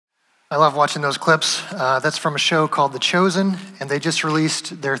I love watching those clips. That's from a show called The Chosen, and they just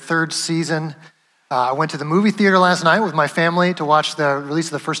released their third season. I went to the movie theater last night with my family to watch the release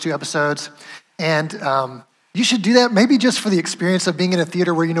of the first two episodes. And you should do that, maybe just for the experience of being in a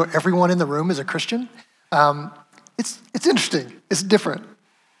theater where you know everyone in the room is a Christian. It's interesting. It's different.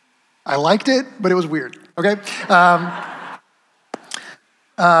 I liked it, but it was weird, okay?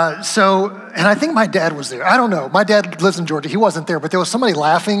 And I think my dad was there. I don't know. My dad lives in Georgia. He wasn't there, but there was somebody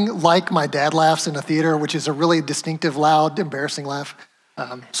laughing like my dad laughs in a theater, which is a really distinctive, loud, embarrassing laugh.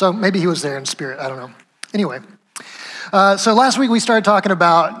 So maybe he was there in spirit. I don't know. Anyway, so last week we started talking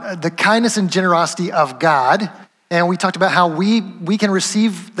about the kindness and generosity of God, and we talked about how we can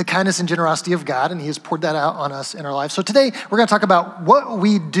receive the kindness and generosity of God, and he has poured that out on us in our lives. So today we're going to talk about what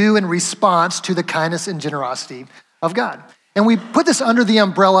we do in response to the kindness and generosity of God. And we put this under the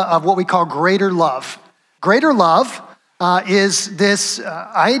umbrella of what we call greater love. Greater love is this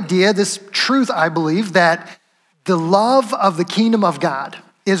idea, this truth, I believe, that the love of the kingdom of God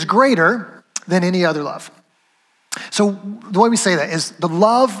is greater than any other love. So the way we say that is the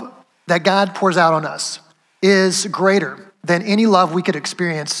love that God pours out on us is greater than any love we could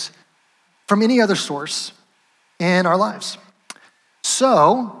experience from any other source in our lives.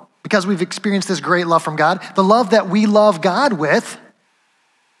 So, because we've experienced this great love from God, the love that we love God with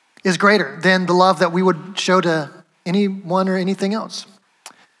is greater than the love that we would show to anyone or anything else.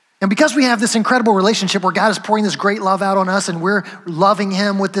 And because we have this incredible relationship where God is pouring this great love out on us and we're loving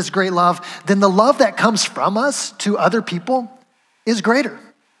him with this great love, then the love that comes from us to other people is greater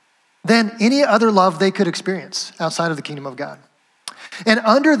than any other love they could experience outside of the kingdom of God. And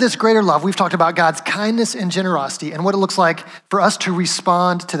under this greater love, we've talked about God's kindness and generosity and what it looks like for us to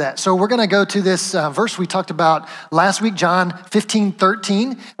respond to that. So we're going to go to this verse we talked about last week, John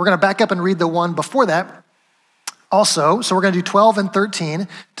 15:13. We're going to back up and read the one before that also. So we're going to do 12 and 13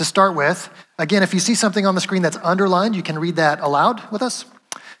 to start with. Again, if you see something on the screen that's underlined, you can read that aloud with us.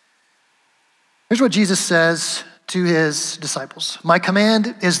 Here's what Jesus says to his disciples. My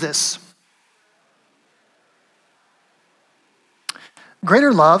command is this.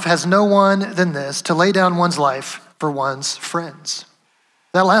 Greater love has no one than this, to lay down one's life for one's friends.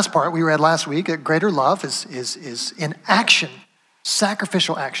 That last part we read last week, that greater love is in action,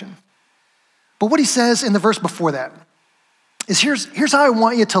 sacrificial action. But what he says in the verse before that is here's how I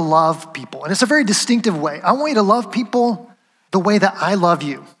want you to love people. And it's a very distinctive way. I want you to love people the way that I love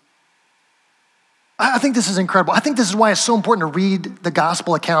you. I think this is incredible. I think this is why it's so important to read the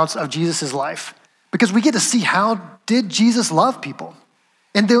gospel accounts of Jesus' life, because we get to see how did Jesus love people.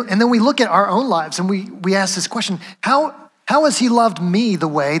 And then we look at our own lives and we ask this question, how has he loved me the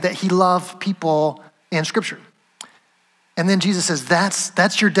way that he loved people in Scripture? And then Jesus says,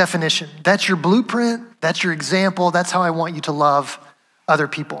 that's your definition. That's your blueprint. That's your example. That's how I want you to love other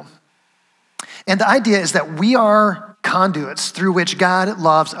people. And the idea is that we are conduits through which God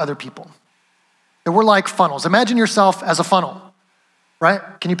loves other people. That we're like funnels. Imagine yourself as a funnel, right?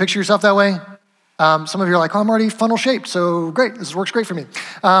 Can you picture yourself that way? Some of you are like, oh, I'm already funnel shaped, so great, this works great for me.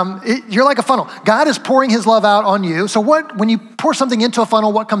 You're like a funnel. God is pouring his love out on you. So when you pour something into a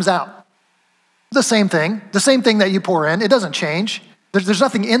funnel, what comes out? The same thing that you pour in. It doesn't change. There's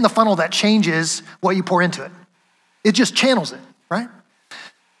nothing in the funnel that changes what you pour into it. It just channels it, right?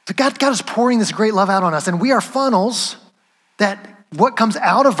 So God is pouring this great love out on us, and we are funnels that what comes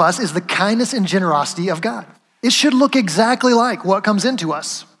out of us is the kindness and generosity of God. It should look exactly like what comes into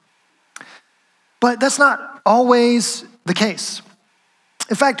us. But that's not always the case.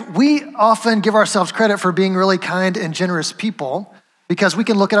 In fact, we often give ourselves credit for being really kind and generous people because we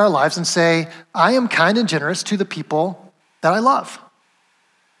can look at our lives and say, I am kind and generous to the people that I love.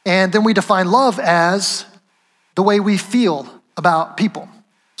 And then we define love as the way we feel about people.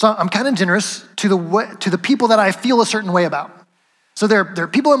 So I'm kind and generous to the people that I feel a certain way about. So there are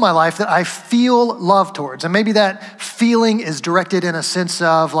people in my life that I feel love towards. And maybe that feeling is directed in a sense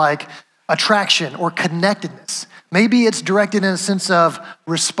of like attraction or connectedness. Maybe it's directed in a sense of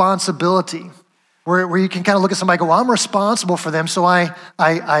responsibility, where you can kind of look at somebody and go, well, I'm responsible for them, so I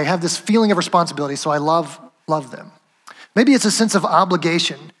have this feeling of responsibility, so I love them. Maybe it's a sense of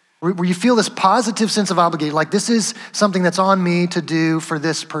obligation, where you feel this positive sense of obligation, like this is something that's on me to do for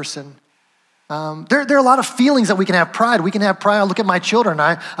this person. There are a lot of feelings that we can have pride. We can have pride. I look at my children.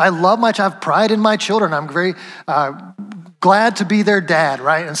 I love my child. I have pride in my children. I'm very glad to be their dad,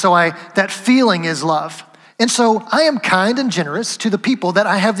 right? And so that feeling is love. And so I am kind and generous to the people that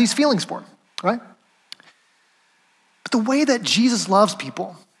I have these feelings for, right? But the way that Jesus loves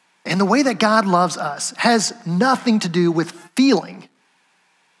people and the way that God loves us has nothing to do with feeling.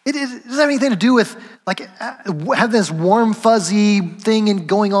 It doesn't have anything to do with have this warm, fuzzy thing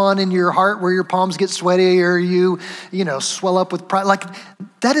going on in your heart where your palms get sweaty or you swell up with pride. Like,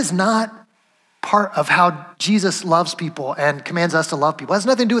 that is not part of how Jesus loves people and commands us to love people. It has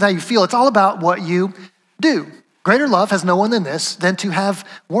nothing to do with how you feel. It's all about what you do. Greater love has no one than to have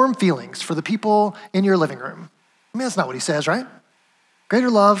warm feelings for the people in your living room. I mean, that's not what he says, right?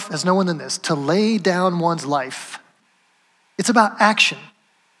 Greater love has no one than this, to lay down one's life. It's about action.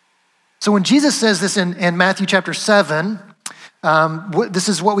 So when Jesus says this in Matthew chapter 7, this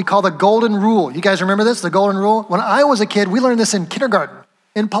is what we call the golden rule. You guys remember this, the golden rule? When I was a kid, we learned this in kindergarten,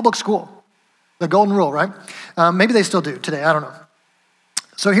 in public school. The golden rule, right? Maybe they still do today, I don't know.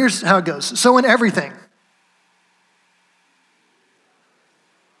 So here's how it goes. So in everything,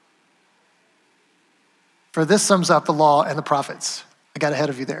 for this sums up the law and the prophets. I got ahead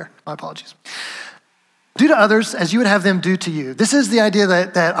of you there. My apologies. Do to others as you would have them do to you. This is the idea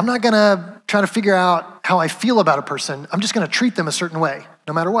that I'm not going to try to figure out how I feel about a person. I'm just going to treat them a certain way,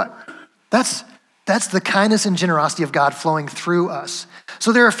 no matter what. That's the kindness and generosity of God flowing through us.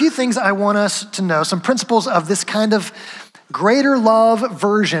 So there are a few things I want us to know, some principles of this kind of greater love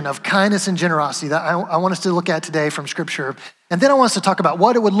version of kindness and generosity that I want us to look at today from Scripture. And then I want us to talk about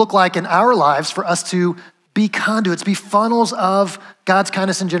what it would look like in our lives for us to be conduits, be funnels of God's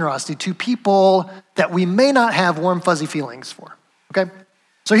kindness and generosity to people that we may not have warm, fuzzy feelings for, okay?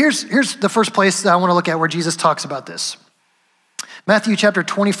 So here's the first place that I want to look at where Jesus talks about this. Matthew chapter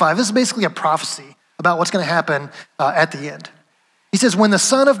 25, this is basically a prophecy about what's going to happen at the end. He says, when the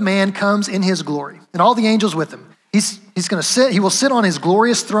Son of Man comes in his glory, and all the angels with him, he will sit on his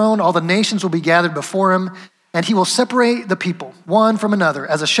glorious throne, all the nations will be gathered before him, and he will separate the people, one from another,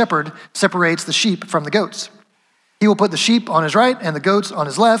 as a shepherd separates the sheep from the goats. He will put the sheep on his right and the goats on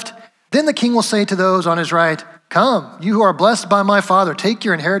his left. Then the king will say to those on his right, come, you who are blessed by my Father, take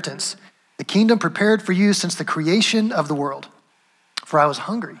your inheritance, the kingdom prepared for you since the creation of the world. For I was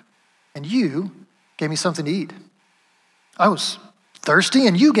hungry, and you gave me something to eat. I was thirsty,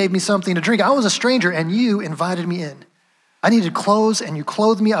 and you gave me something to drink. I was a stranger, and you invited me in. I needed clothes, and you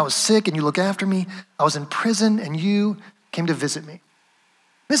clothed me. I was sick, and you looked after me. I was in prison, and you came to visit me.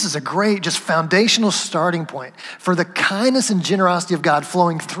 This is a great, just foundational starting point for the kindness and generosity of God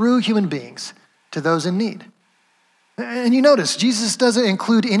flowing through human beings to those in need. And you notice, Jesus doesn't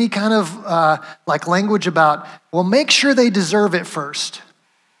include any kind of language about, well, make sure they deserve it first,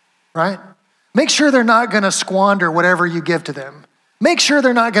 right? Make sure they're not going to squander whatever you give to them. Make sure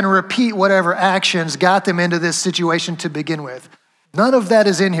they're not going to repeat whatever actions got them into this situation to begin with. None of that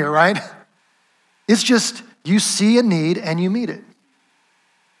is in here, right? It's just you see a need and you meet it.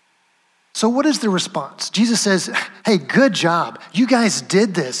 So what is the response? Jesus says, hey, good job. You guys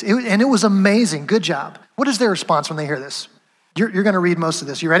did this, and it was amazing. Good job. What is their response when they hear this? You're going to read most of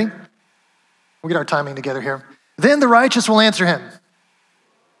this. You ready? We'll get our timing together here. Then the righteous will answer him.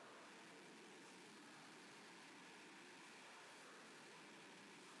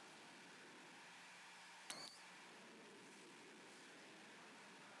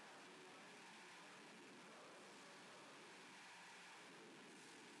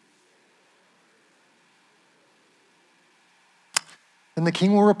 And the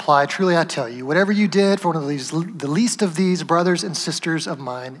king will reply, truly I tell you, whatever you did for one of these, the least of these brothers and sisters of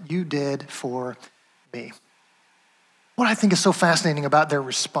mine, you did for me. What I think is so fascinating about their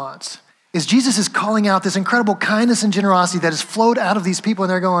response is Jesus is calling out this incredible kindness and generosity that has flowed out of these people, and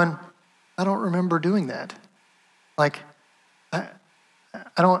they're going, I don't remember doing that. I'm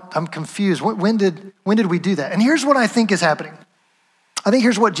confused. When did we do that? And here's what I think is happening. I think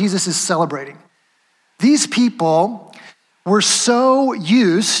here's what Jesus is celebrating. These people were so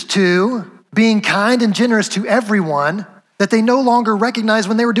used to being kind and generous to everyone that they no longer recognized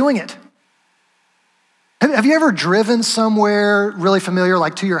when they were doing it. Have you ever driven somewhere really familiar,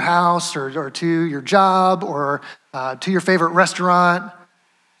 like to your house or to your job or to your favorite restaurant,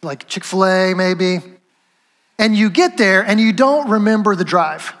 like Chick-fil-A maybe, and you get there and you don't remember the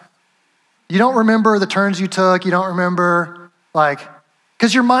drive. You don't remember the turns you took. You don't remember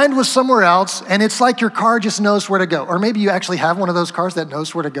because your mind was somewhere else, and it's like your car just knows where to go. Or maybe you actually have one of those cars that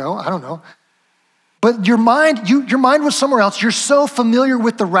knows where to go. I don't know. But your mind was somewhere else. You're so familiar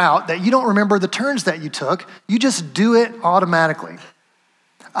with the route that you don't remember the turns that you took. You just do it automatically.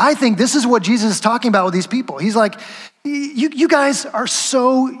 I think this is what Jesus is talking about with these people. He's like, you guys are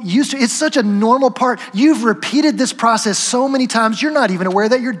so used to it. It's such a normal part. You've repeated this process so many times, you're not even aware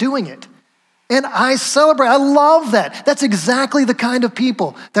that you're doing it. And I celebrate, I love that. That's exactly the kind of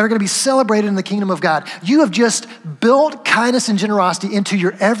people that are going to be celebrated in the kingdom of God. You have just built kindness and generosity into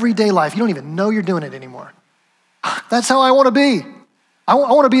your everyday life. You don't even know you're doing it anymore. That's how I want to be. I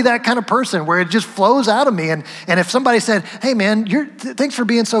want to be that kind of person where it just flows out of me. And if somebody said, hey man, thanks for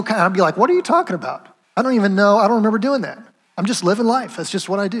being so kind, I'd be like, what are you talking about? I don't even know. I don't remember doing that. I'm just living life. That's just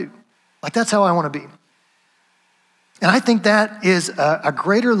what I do. Like that's how I want to be. And I think that is a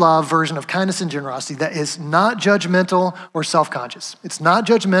greater love version of kindness and generosity that is not judgmental or self-conscious. It's not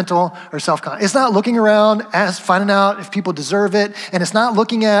judgmental or self-conscious. It's not looking around, finding out if people deserve it. And it's not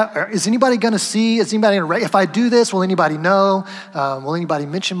looking at, is anybody going to see? Is anybody going to, if I do this, will anybody know? Will anybody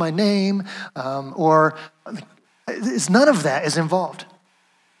mention my name? It's none of that is involved.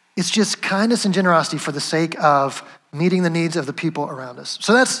 It's just kindness and generosity for the sake of meeting the needs of the people around us.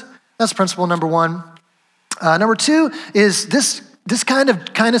 So that's principle number one. Number two is this kind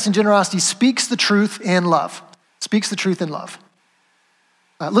of kindness and generosity speaks the truth in love. Speaks the truth in love.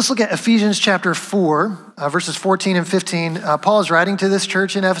 Let's look at Ephesians chapter 4, verses 14 and 15. Paul is writing to this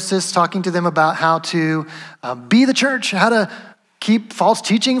church in Ephesus, talking to them about how to be the church, how to keep false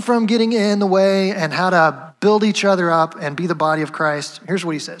teaching from getting in the way, and how to build each other up and be the body of Christ. Here's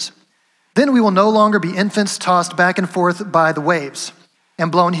what he says. Then we will no longer be infants tossed back and forth by the waves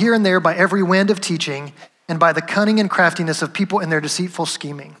and blown here and there by every wind of teaching and by the cunning and craftiness of people in their deceitful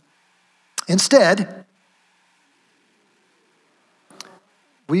scheming. Instead,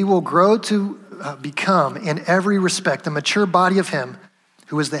 we will grow to become in every respect the mature body of him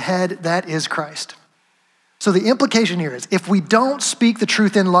who is the head, that is Christ. So the implication here is if we don't speak the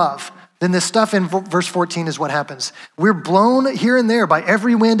truth in love, then this stuff in verse 14 is what happens. We're blown here and there by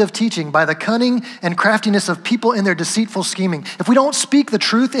every wind of teaching, by the cunning and craftiness of people in their deceitful scheming. If we don't speak the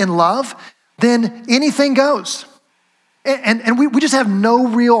truth in love, then anything goes. And we just have no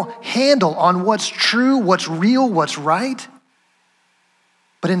real handle on what's true, what's real, what's right.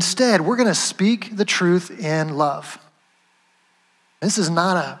 But instead, we're going to speak the truth in love. This is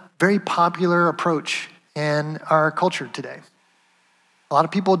not a very popular approach in our culture today. A lot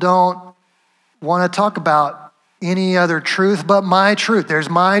of people don't want to talk about any other truth but my truth. There's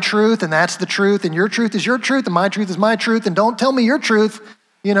my truth, and that's the truth, and your truth is your truth, and my truth is my truth, and don't tell me your truth,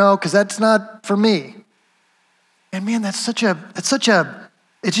 because that's not for me. And man,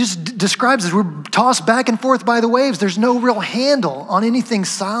 it just describes as we're tossed back and forth by the waves. There's no real handle on anything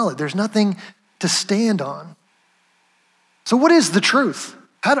solid. There's nothing to stand on. So what is the truth?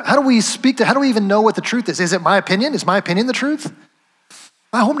 How do we speak to, how do we even know what the truth is? Is it my opinion? Is my opinion the truth?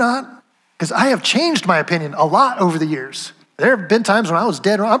 I hope not, because I have changed my opinion a lot over the years. There have been times when I was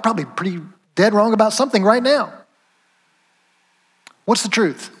dead wrong. I'm probably pretty dead wrong about something right now. What's the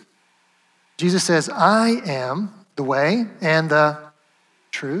truth? Jesus says, I am the way and the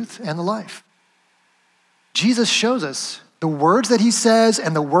truth and the life. Jesus shows us the words that he says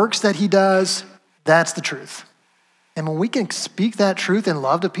and the works that he does, that's the truth. And when we can speak that truth in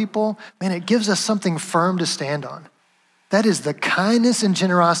love to people, man, it gives us something firm to stand on. That is the kindness and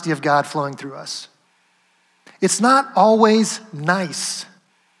generosity of God flowing through us. It's not always nice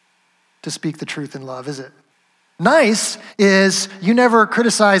to speak the truth in love, is it? Nice is you never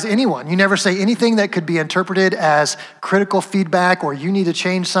criticize anyone. You never say anything that could be interpreted as critical feedback or you need to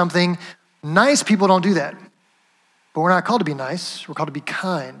change something. Nice people don't do that. But we're not called to be nice. We're called to be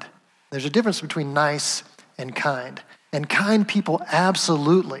kind. There's a difference between nice and kind. And kind people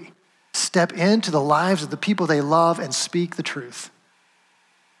absolutely step into the lives of the people they love and speak the truth.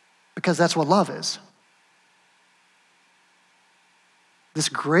 Because that's what love is. This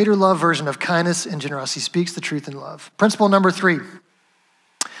greater love version of kindness and generosity speaks the truth in love. Principle number 3.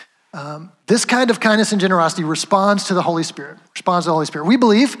 This kind of kindness and generosity responds to the Holy Spirit. Responds to the Holy Spirit. We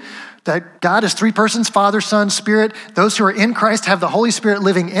believe that God is 3 persons, Father, Son, Spirit. Those who are in Christ have the Holy Spirit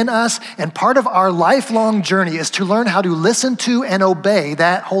living in us. And part of our lifelong journey is to learn how to listen to and obey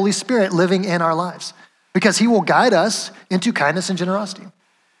that Holy Spirit living in our lives. Because he will guide us into kindness and generosity.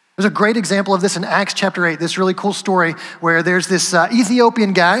 There's a great example of this in Acts chapter 8, this really cool story where there's this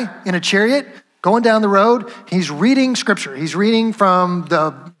Ethiopian guy in a chariot going down the road. He's reading scripture. He's reading from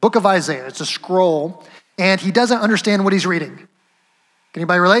the book of Isaiah. It's a scroll, and he doesn't understand what he's reading. Can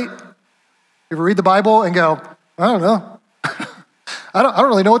anybody relate? You ever read the Bible and go, I don't know. I don't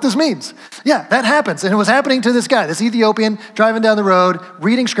really know what this means. Yeah, that happens. And it was happening to this guy, this Ethiopian driving down the road,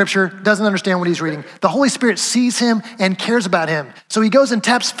 reading scripture, doesn't understand what he's reading. The Holy Spirit sees him and cares about him. So he goes and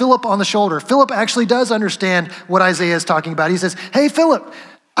taps Philip on the shoulder. Philip actually does understand what Isaiah is talking about. He says, hey, Philip,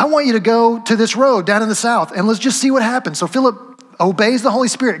 I want you to go to this road down in the south and let's just see what happens. So Philip obeys the Holy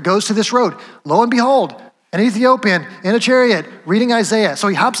Spirit, goes to this road. Lo and behold, an Ethiopian in a chariot reading Isaiah. So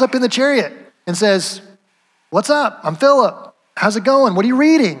he hops up in the chariot and says, what's up? I'm Philip. How's it going? What are you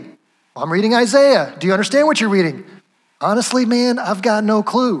reading? Well, I'm reading Isaiah. Do you understand what you're reading? Honestly, man, I've got no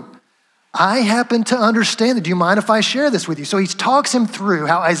clue. I happen to understand that. Do you mind if I share this with you? So he talks him through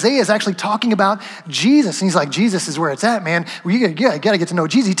how Isaiah is actually talking about Jesus. And he's like, Jesus is where it's at, man. Well, you got to get to know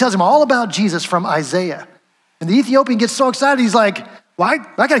Jesus. He tells him all about Jesus from Isaiah. And the Ethiopian gets so excited. He's like, why?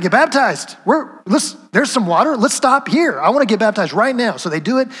 I got to get baptized. There's some water. Let's stop here. I want to get baptized right now. So they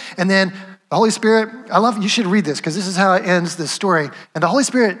do it. And then the Holy Spirit, you should read this because this is how it ends this story. And the Holy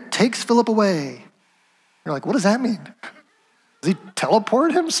Spirit takes Philip away. You're like, what does that mean? Does he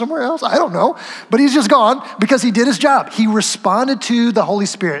teleport him somewhere else? I don't know. But he's just gone because he did his job. He responded to the Holy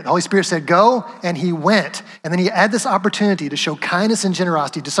Spirit. The Holy Spirit said, go, and he went. And then he had this opportunity to show kindness and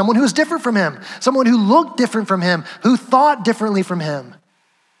generosity to someone who was different from him, someone who looked different from him, who thought differently from him.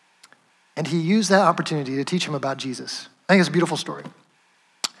 And he used that opportunity to teach him about Jesus. I think it's a beautiful story.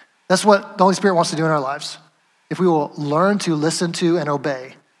 That's what the Holy Spirit wants to do in our lives. If we will learn to listen to and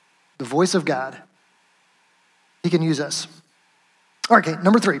obey the voice of God, he can use us. Okay,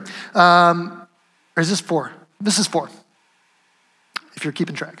 number 3. Or is this 4? This is 4, if you're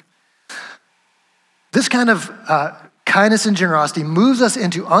keeping track. This kind of kindness and generosity moves us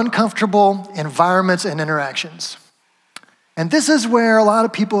into uncomfortable environments and interactions. And this is where a lot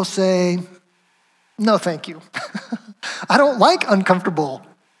of people say, no, thank you. I don't like uncomfortable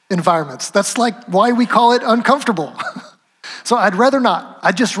environments. That's like why we call it uncomfortable. So I'd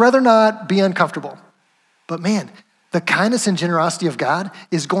just rather not be uncomfortable. But man, the kindness and generosity of God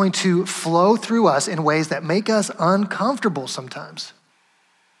is going to flow through us in ways that make us uncomfortable sometimes.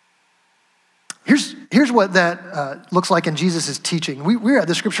 Here's what that looks like in Jesus' teaching. We were at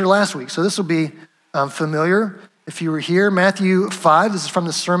the scripture last week, so this will be familiar if you were here. Matthew 5, this is from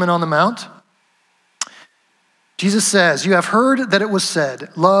the Sermon on the Mount. Jesus says, you have heard that it was said,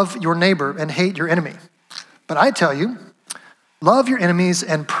 love your neighbor and hate your enemy. But I tell you, love your enemies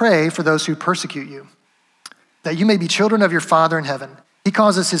and pray for those who persecute you, that you may be children of your Father in heaven. He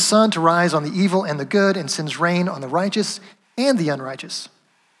causes his sun to rise on the evil and the good and sends rain on the righteous and the unrighteous.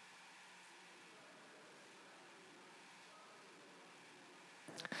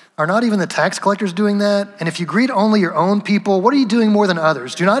 Are not even the tax collectors doing that? And if you greet only your own people, what are you doing more than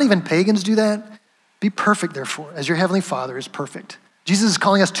others? Do not even pagans do that? Be perfect, therefore, as your heavenly Father is perfect. Jesus is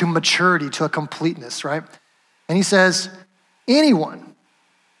calling us to maturity, to a completeness, right? And he says, anyone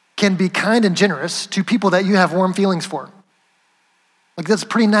can be kind and generous to people that you have warm feelings for. Like that's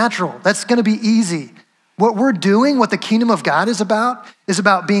pretty natural. That's going to be easy. What we're doing, what the kingdom of God is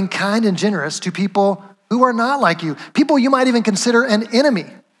about being kind and generous to people who are not like you. People you might even consider an enemy.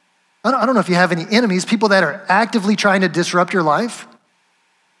 I don't know if you have any enemies, people that are actively trying to disrupt your life.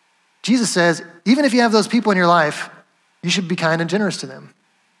 Jesus says, even if you have those people in your life, you should be kind and generous to them.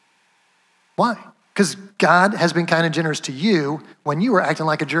 Why? Because God has been kind and generous to you when you were acting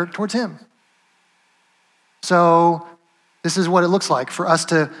like a jerk towards him. So this is what it looks like for us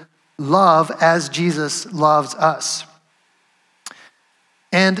to love as Jesus loves us.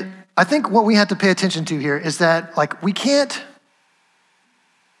 And I think what we have to pay attention to here is that we can't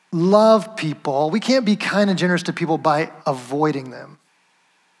love people, we can't be kind and generous to people by avoiding them.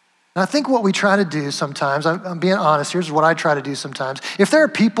 And I think what we try to do sometimes, I'm being honest, here's what I try to do sometimes. If there are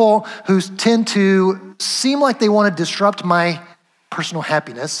people who tend to seem like they want to disrupt my personal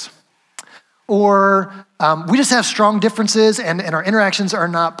happiness, or we just have strong differences and our interactions are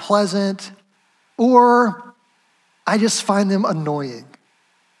not pleasant, or I just find them annoying.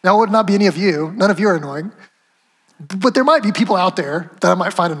 Now, it would not be any of you, none of you are annoying, but there might be people out there that I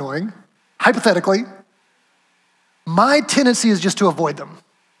might find annoying, hypothetically. My tendency is just to avoid them.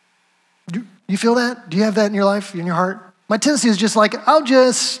 You feel that? Do you have that in your life, in your heart? My tendency is just I'll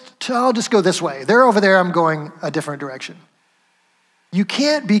just go this way. They're over there, I'm going a different direction. You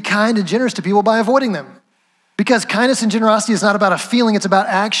can't be kind and generous to people by avoiding them, because kindness and generosity is not about a feeling, it's about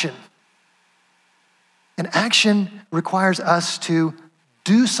action. And action requires us to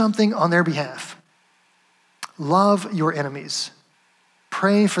do something on their behalf. Love your enemies.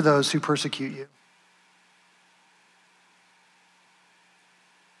 Pray for those who persecute you.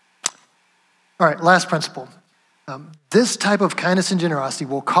 All right, last principle. This type of kindness and generosity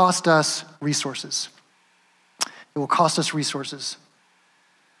will cost us resources. It will cost us resources.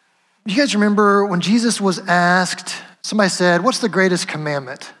 You guys remember when Jesus was asked, somebody said, what's the greatest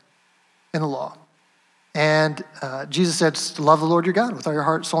commandment in the law? And Jesus said, to love the Lord your God with all your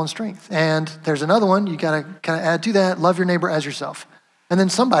heart, soul, and strength. And there's another one, you gotta kind of add to that, love your neighbor as yourself. And then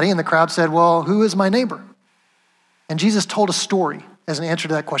somebody in the crowd said, well, who is my neighbor? And Jesus told a story as an answer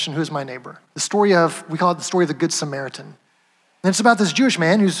to that question, who is my neighbor? The story of, we call it the story of the Good Samaritan. And it's about this Jewish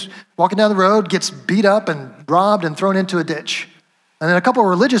man who's walking down the road, gets beat up and robbed and thrown into a ditch. And then a couple of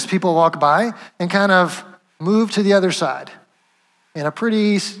religious people walk by and kind of move to the other side. in a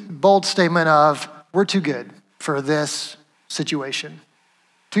pretty bold statement of, we're too good for this situation.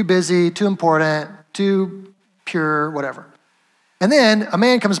 Too busy, too important, too pure, whatever. And then a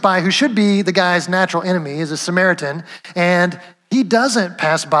man comes by who should be the guy's natural enemy, is a Samaritan, and he doesn't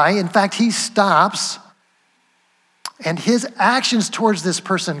pass by. In fact, he stops, and his actions towards this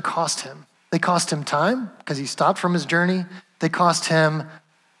person cost him. They cost him time because he stopped from his journey. They cost him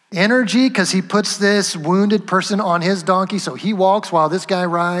energy because he puts this wounded person on his donkey, so he walks while this guy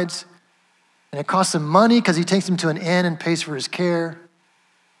rides. And it costs him money because he takes him to an inn and pays for his care.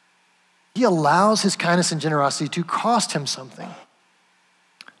 He allows his kindness and generosity to cost him something.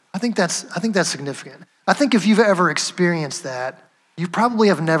 I think that's significant. I think if you've ever experienced that, you probably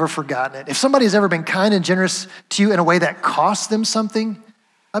have never forgotten it. If somebody has ever been kind and generous to you in a way that cost them something,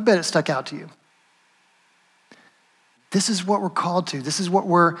 I bet it stuck out to you. This is what we're called to. This is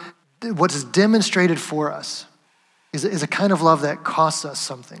what's demonstrated for us is a kind of love that costs us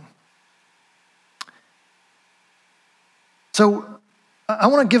something. So I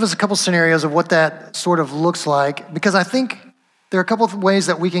want to give us a couple scenarios of what that sort of looks like, because I think there are a couple of ways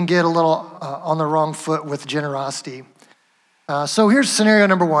that we can get a little on the wrong foot with generosity. So here's scenario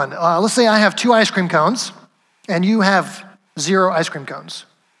number one. Let's say I have 2 ice cream cones and you have 0 ice cream cones.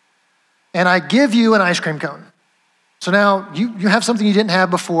 And I give you an ice cream cone. So now you have something you didn't have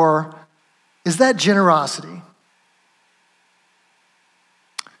before. Is that generosity?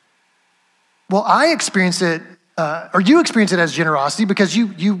 Well, I experience it, or you experience it as generosity because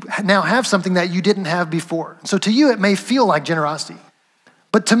you now have something that you didn't have before. So to you, it may feel like generosity.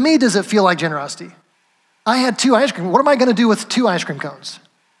 But to me, does it feel like generosity? I had 2 ice cream. What am I going to do with 2 ice cream cones?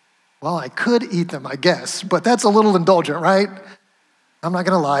 Well, I could eat them, I guess, but that's a little indulgent, right? I'm not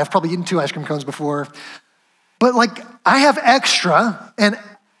going to lie. I've probably eaten 2 ice cream cones before. But I have extra, and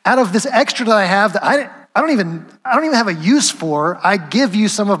out of this extra that I have that I don't even have a use for, I give you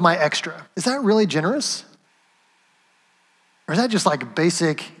some of my extra. Is that really generous? Or is that just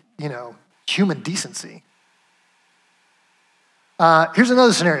basic, human decency? Here's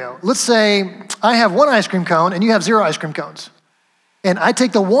another scenario. Let's say I have 1 ice cream cone and you have 0 ice cream cones. And I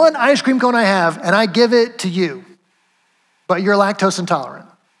take the 1 ice cream cone I have and I give it to you, but you're lactose intolerant.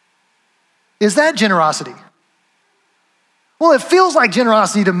 Is that generosity? Well, it feels like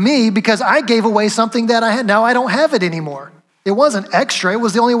generosity to me because I gave away something that I had. Now I don't have it anymore. It wasn't extra. It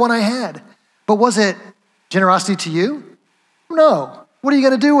was the only one I had. But was it generosity to you? No. What are you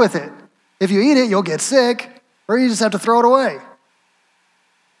going to do with it? If you eat it, you'll get sick, or you just have to throw it away.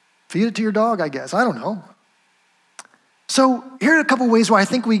 Feed it to your dog, I guess. I don't know. So here are a couple ways where I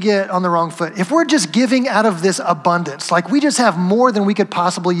think we get on the wrong foot. If we're just giving out of this abundance, we just have more than we could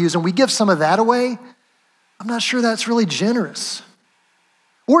possibly use, and we give some of that away, I'm not sure that's really generous.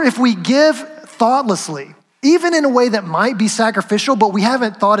 Or if we give thoughtlessly, even in a way that might be sacrificial, but we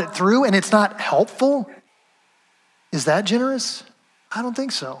haven't thought it through and it's not helpful, is that generous? I don't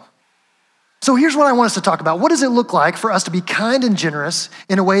think so. So here's what I want us to talk about. What does it look like for us to be kind and generous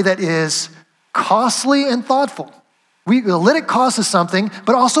in a way that is costly and thoughtful? We let it cost us something,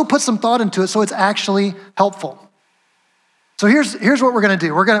 but also put some thought into it so it's actually helpful. So here's what we're going to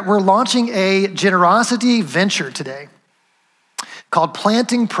do. We're launching a generosity venture today called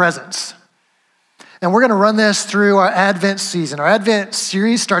Planting Presents. And we're going to run this through our Advent season. Our Advent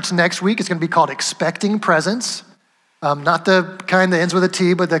series starts next week. It's going to be called Expecting Presents. Not the kind that ends with a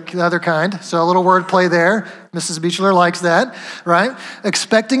T, but the other kind. So a little wordplay there. Mrs. Beechler likes that, right?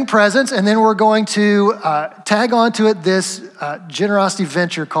 Expecting presents, and then we're going to tag onto it this generosity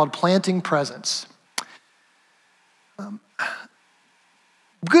venture called Planting Presents.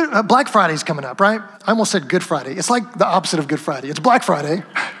 Black Friday's coming up, right? I almost said Good Friday. It's like the opposite of Good Friday. It's Black Friday.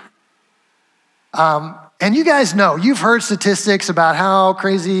 And you guys know, you've heard statistics about how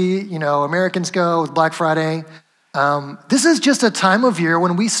crazy, Americans go with Black Friday. This is just a time of year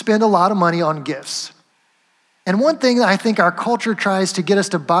when we spend a lot of money on gifts. And one thing that I think our culture tries to get us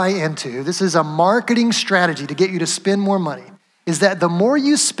to buy into, this is a marketing strategy to get you to spend more money, is that the more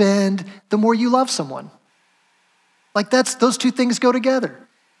you spend, the more you love someone. Those two things go together.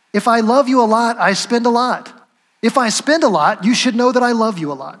 If I love you a lot, I spend a lot. If I spend a lot, you should know that I love you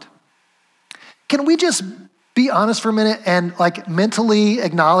a lot. Can we just be honest for a minute and mentally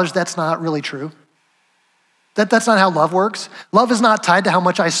acknowledge that's not really true? That's not how love works. Love is not tied to how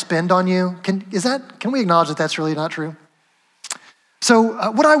much I spend on you. Can we acknowledge that that's really not true?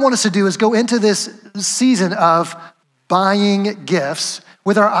 So what I want us to do is go into this season of buying gifts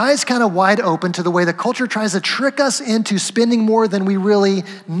with our eyes kind of wide open to the way the culture tries to trick us into spending more than we really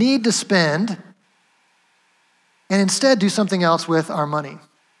need to spend, and instead do something else with our money.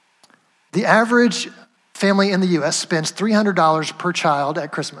 The average family in the US spends $300 per child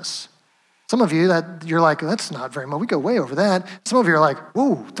at Christmas. Some of you you're like, that's not very much. We go way over that. Some of you are like,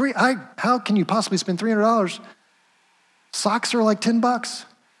 whoa, how can you possibly spend $300? Socks are like $10.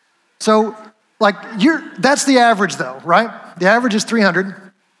 So that's the average though, right? The average is 300.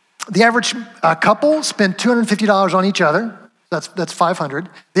 The average couple spend $250 on each other. That's 500.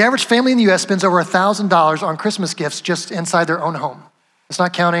 The average family in the US spends over $1,000 on Christmas gifts just inside their own home. It's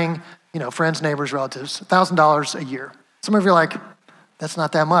not counting, friends, neighbors, relatives, $1,000 a year. Some of you are like, that's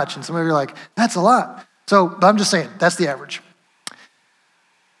not that much. And some of you are like, that's a lot. But I'm just saying, that's the average.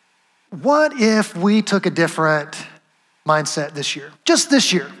 What if we took a different mindset this year,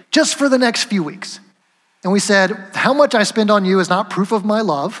 just for the next few weeks? And we said, how much I spend on you is not proof of my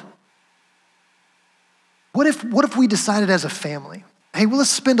love. What if we decided as a family, hey, well, let's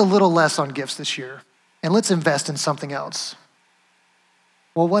spend a little less on gifts this year and let's invest in something else?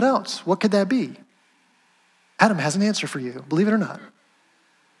 Well, what else? What could that be? Adam has an answer for you, believe it or not.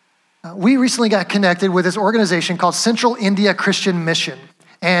 We recently got connected with this organization called Central India Christian Mission.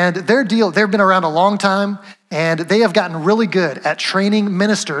 And they've been around a long time, and they have gotten really good at training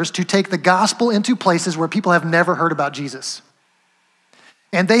ministers to take the gospel into places where people have never heard about Jesus.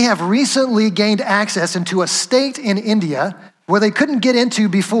 And they have recently gained access into a state in India where they couldn't get into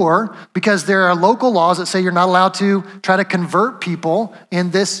before because there are local laws that say you're not allowed to try to convert people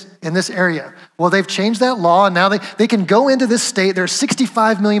in this area. Well, they've changed that law, and now they can go into this state. There are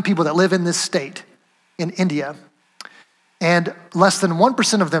 65 million people that live in this state in India, and less than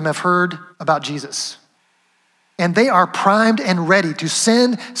 1% of them have heard about Jesus. And they are primed and ready to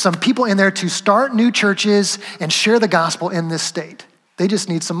send some people in there to start new churches and share the gospel in this state. They just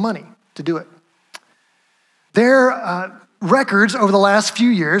need some money to do it. Their records over the last few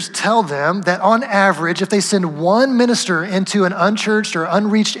years tell them that on average, if they send one minister into an unchurched or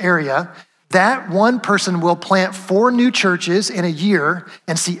unreached area, that one person will plant 4 new churches in a year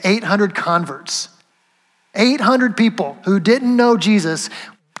and see 800 converts. 800 people who didn't know Jesus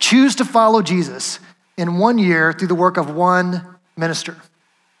choose to follow Jesus in 1 year through the work of one minister.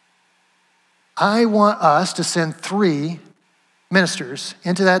 I want us to send 3 ministers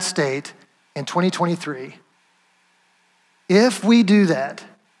into that state in 2023. If we do that,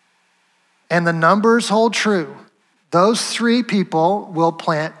 and the numbers hold true, those 3 people will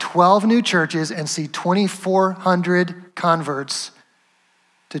plant 12 new churches and see 2,400 converts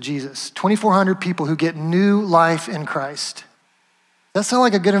to Jesus. 2,400 people who get new life in Christ. Does that sound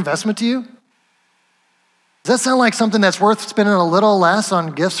like a good investment to you? Does that sound like something that's worth spending a little less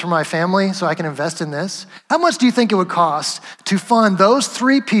on gifts for my family so I can invest in this? How much do you think it would cost to fund those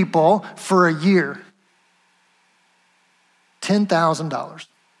 3 people for a year? $10,000.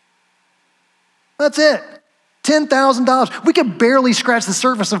 That's it. $10,000. We could barely scratch the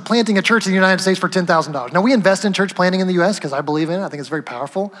surface of planting a church in the United States for $10,000. Now, we invest in church planting in the U.S. because I believe in it. I think it's very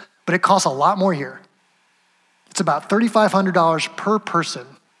powerful, but it costs a lot more here. It's about $3,500 per person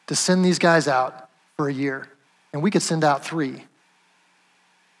to send these guys out for a year, and we could send out 3. Does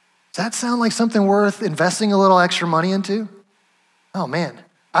that sound like something worth investing a little extra money into? Oh, man.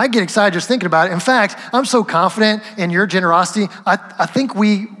 I get excited just thinking about it. In fact, I'm so confident in your generosity, I think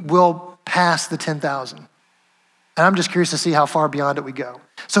we will pass the 10,000. And I'm just curious to see how far beyond it we go.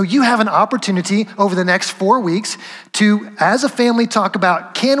 So you have an opportunity over the next 4 weeks to, as a family, talk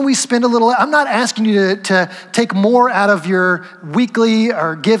about, can we spend a little? I'm not asking you to take more out of your weekly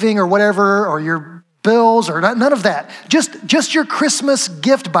or giving or whatever, or your bills or none of that. Just your Christmas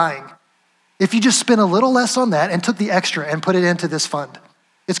gift buying. If you just spend a little less on that and took the extra and put it into this fund.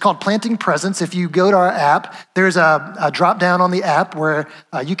 It's called Planting Presents. If you go to our app, there's a drop down on the app where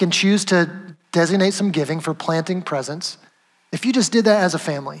you can choose to designate some giving for planting presents. If you just did that as a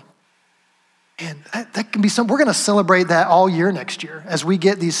family, and that can be we're going to celebrate that all year next year as we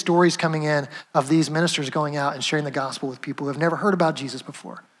get these stories coming in of these ministers going out and sharing the gospel with people who have never heard about Jesus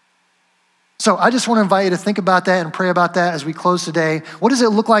before. So I just want to invite you to think about that and pray about that as we close today. What does it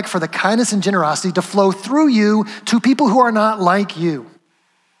look like for the kindness and generosity to flow through you to people who are not like you?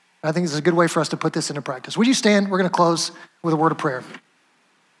 I think this is a good way for us to put this into practice. Would you stand? We're going to close with a word of prayer.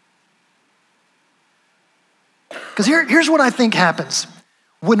 Because here's what I think happens.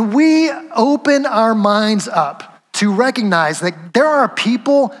 When we open our minds up to recognize that there are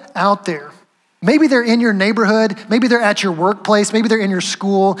people out there, maybe they're in your neighborhood, maybe they're at your workplace, maybe they're in your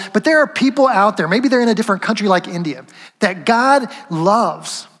school, but there are people out there, maybe they're in a different country like India, that God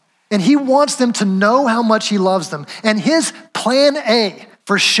loves. And he wants them to know how much he loves them. And his plan A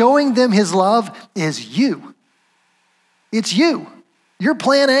for showing them his love is you. It's you. You're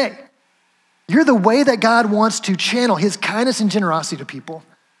plan A. You're the way that God wants to channel his kindness and generosity to people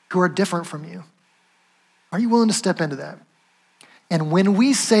who are different from you. Are you willing to step into that? And when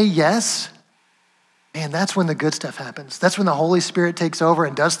we say yes, man, that's when the good stuff happens. That's when the Holy Spirit takes over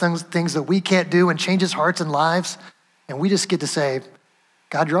and does things that we can't do and changes hearts and lives. And we just get to say,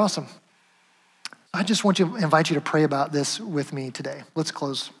 God, you're awesome. I just want to invite you to pray about this with me today. Let's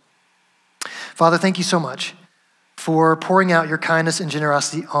close. Father, thank you so much for pouring out your kindness and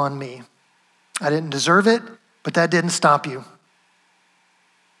generosity on me. I didn't deserve it, but that didn't stop you.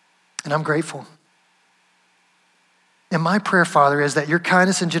 And I'm grateful. And my prayer, Father, is that your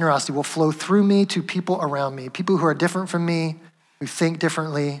kindness and generosity will flow through me to people around me, people who are different from me, who think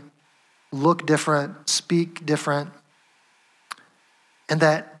differently, look different, speak different. And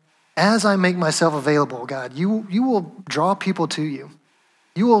that as I make myself available, God, you will draw people to you.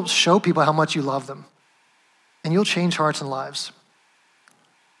 You will show people how much you love them. And you'll change hearts and lives.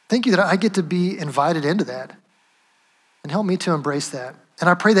 Thank you that I get to be invited into that. And help me to embrace that. And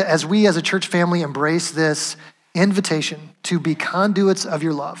I pray that as we as a church family embrace this invitation to be conduits of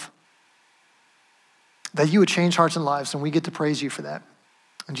your love, that you would change hearts and lives, and we get to praise you for that.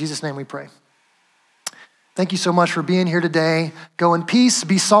 In Jesus' name we pray. Thank you so much for being here today. Go in peace,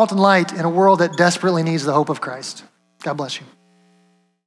 be salt and light in a world that desperately needs the hope of Christ. God bless you.